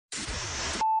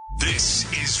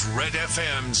This is Red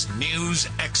FM's News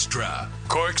Extra,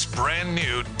 Cork's brand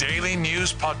new daily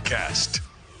news podcast.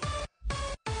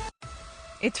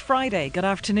 It's Friday. Good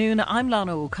afternoon. I'm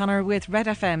Lana O'Connor with Red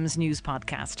FM's News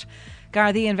Podcast.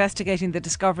 Gardaí investigating the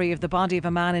discovery of the body of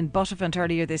a man in Buttevant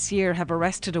earlier this year have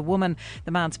arrested a woman.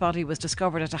 The man's body was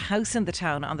discovered at a house in the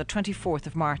town on the 24th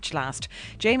of March last.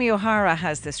 Jamie O'Hara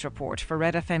has this report for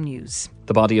Red FM News.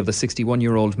 The body of the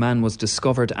 61-year-old man was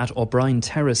discovered at O'Brien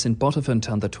Terrace in Buttevant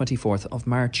on the 24th of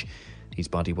March. His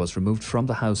body was removed from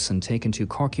the house and taken to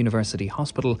Cork University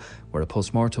Hospital, where a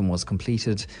post-mortem was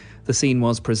completed. The scene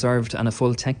was preserved and a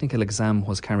full technical exam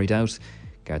was carried out.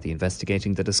 Gardaí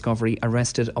investigating the discovery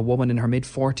arrested a woman in her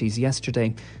mid-40s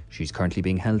yesterday. She's currently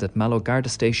being held at Mallow Garda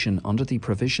Station under the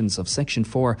provisions of Section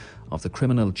 4 of the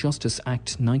Criminal Justice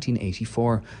Act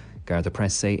 1984. Garda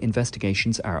Press say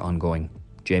investigations are ongoing.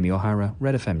 Jamie O'Hara,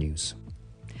 Red FM News.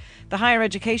 The Higher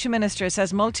Education Minister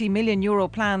says multi-million euro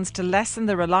plans to lessen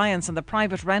the reliance on the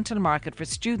private rental market for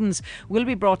students will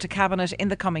be brought to Cabinet in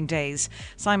the coming days.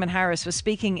 Simon Harris was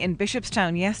speaking in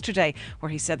Bishopstown yesterday, where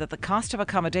he said that the cost of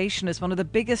accommodation is one of the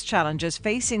biggest challenges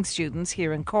facing students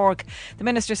here in Cork. The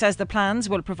Minister says the plans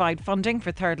will provide funding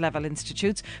for third-level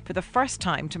institutes for the first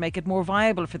time to make it more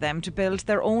viable for them to build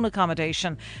their own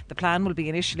accommodation. The plan will be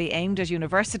initially aimed at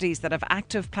universities that have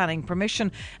active planning permission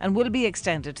and will be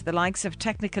extended to the likes of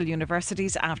technical universities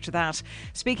after that.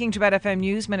 Speaking to Red FM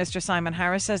News, Minister Simon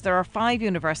Harris says there are 5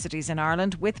 universities in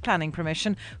Ireland with planning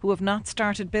permission who have not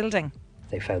started building.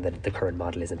 They found that the current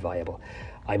model isn't viable.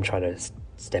 I'm trying to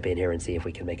step in here and see if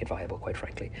we can make it viable, quite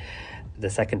frankly. The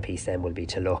second piece then will be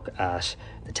to look at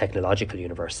the technological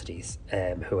universities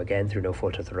who, again, through no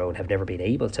fault of their own, have never been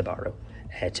able to borrow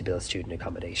to build student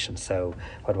accommodation. So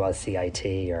what was CIT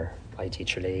or IT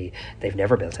Tralee, they've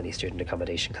never built any student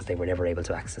accommodation because they were never able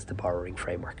to access the borrowing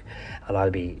framework. And I'll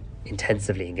be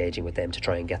intensively engaging with them to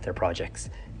try and get their projects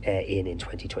in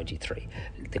 2023.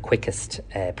 The quickest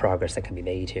progress that can be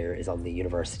made here is on the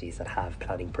universities that have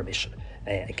planning permission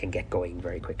and can get going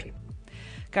very quickly.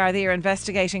 Gardaí are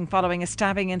investigating following a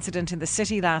stabbing incident in the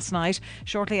city last night.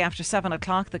 Shortly after 7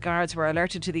 o'clock, the guards were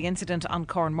alerted to the incident on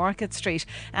Cornmarket Street,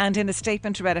 and in a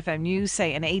statement to Red FM News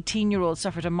say an 18-year-old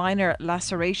suffered a minor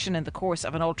laceration in the course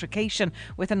of an altercation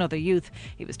with another youth.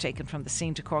 He was taken from the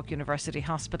scene to Cork University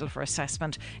Hospital for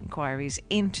assessment. Inquiries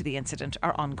into the incident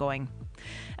are ongoing.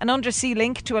 An undersea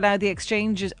link to allow the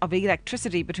exchange of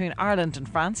electricity between Ireland and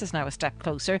France is now a step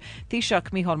closer. Taoiseach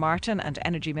Micheál Martin and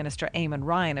Energy Minister Eamon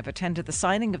Ryan have attended the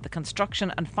signing of the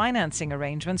construction and financing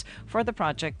arrangements for the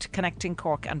project connecting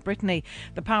Cork and Brittany.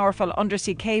 The powerful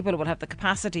undersea cable will have the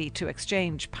capacity to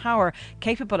exchange power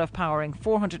capable of powering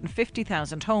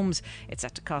 450,000 homes. It's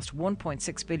set to cost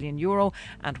 €1.6 billion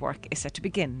and work is set to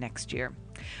begin next year.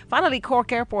 Finally,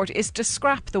 Cork Airport is to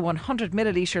scrap the 100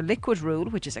 millilitre liquid rule,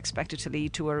 which is expected to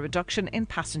lead to a reduction in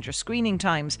passenger screening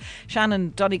times.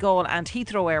 Shannon, Donegal and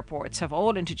Heathrow airports have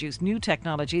all introduced new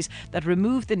technologies that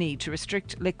remove the need to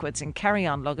restrict liquids in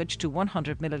carry-on luggage to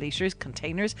 100 millilitres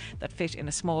containers that fit in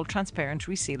a small, transparent,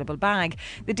 resealable bag.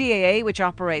 The DAA, which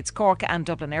operates Cork and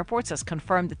Dublin airports, has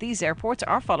confirmed that these airports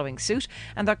are following suit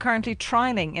and are currently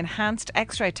trialling enhanced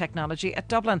X-ray technology at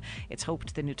Dublin. It's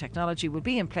hoped the new technology will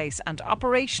be in place and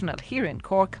operational here in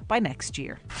Cork by next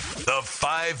year. The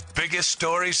 5 biggest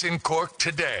stories in Cork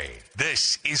today.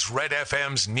 This is Red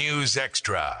FM's News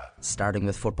Extra. Starting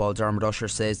with football, Dermot Usher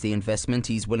says the investment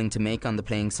he's willing to make on the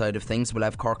playing side of things will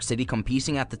have Cork City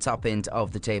competing at the top end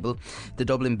of the table. The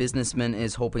Dublin businessman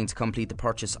is hoping to complete the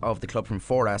purchase of the club from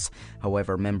Foras.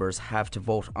 However, members have to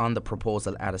vote on the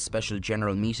proposal at a special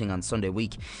general meeting on Sunday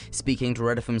week. Speaking to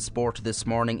Red FM Sport this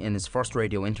morning in his first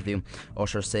radio interview,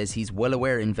 Usher says he's well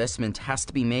aware investment has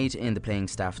to be made in the playing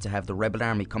staff to have the Rebel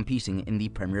Army competing in the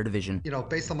Premier Division. You know,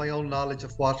 based on my own knowledge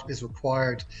of what is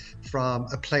required from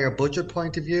a player budget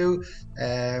point of view,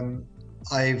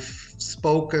 I've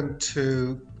spoken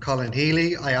to Colin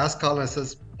Healy. I asked Colin, I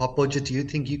says, what budget do you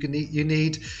think you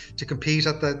need to compete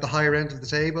at the higher end of the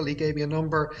table? He gave me a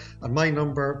number, and my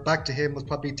number back to him was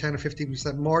probably 10 or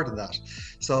 15% more than that.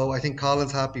 So I think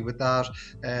Colin's happy with that.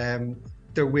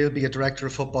 There will be a director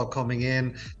of football coming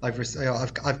in.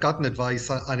 I've gotten advice,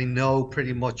 and I know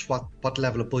pretty much what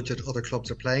level of budget other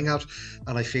clubs are playing at,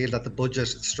 and I feel that the budget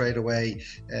straight away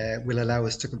will allow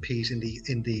us to compete in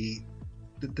the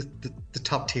the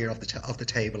top tier of the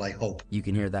table, I hope. You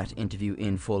can hear that interview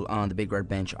in full on the Big Red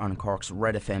Bench on Cork's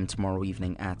Red FM tomorrow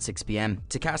evening at 6 p.m.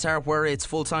 To Qatar, where it's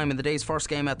full time in the day's first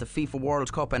game at the FIFA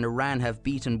World Cup, and Iran have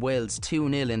beaten Wales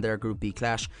 2-0 in their Group B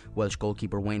clash. Welsh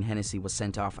goalkeeper Wayne Hennessy was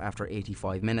sent off after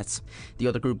 85 minutes. The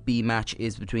other Group B match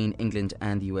is between England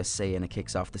and the USA, and it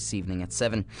kicks off this evening at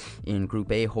 7. In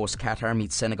Group A, host Qatar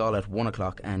meets Senegal at 1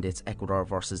 o'clock, and it's Ecuador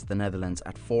versus the Netherlands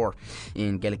at 4.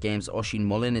 In Gaelic games, Oisín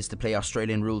Mullin is to play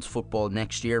Australian rules football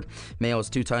next year. Mayo's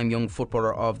two-time Young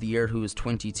Footballer of the Year, who is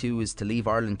 22, is to leave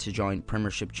Ireland to join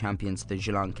Premiership champions the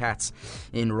Geelong Cats.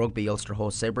 In rugby, Ulster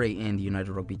hosts Sebre in the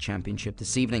United Rugby Championship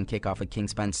this evening. Kick-off at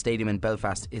Kingspan Stadium in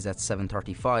Belfast is at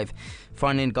 7:35.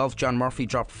 Finally, in golf, John Murphy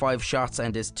dropped 5 shots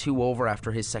and is 2 over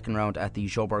after his second round at the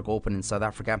Joburg Open in South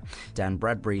Africa. Dan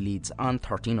Bradbury leads on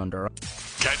 13 under.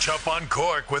 Catch up on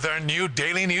Cork with our new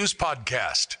daily news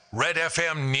podcast, Red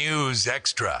FM News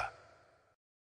Extra.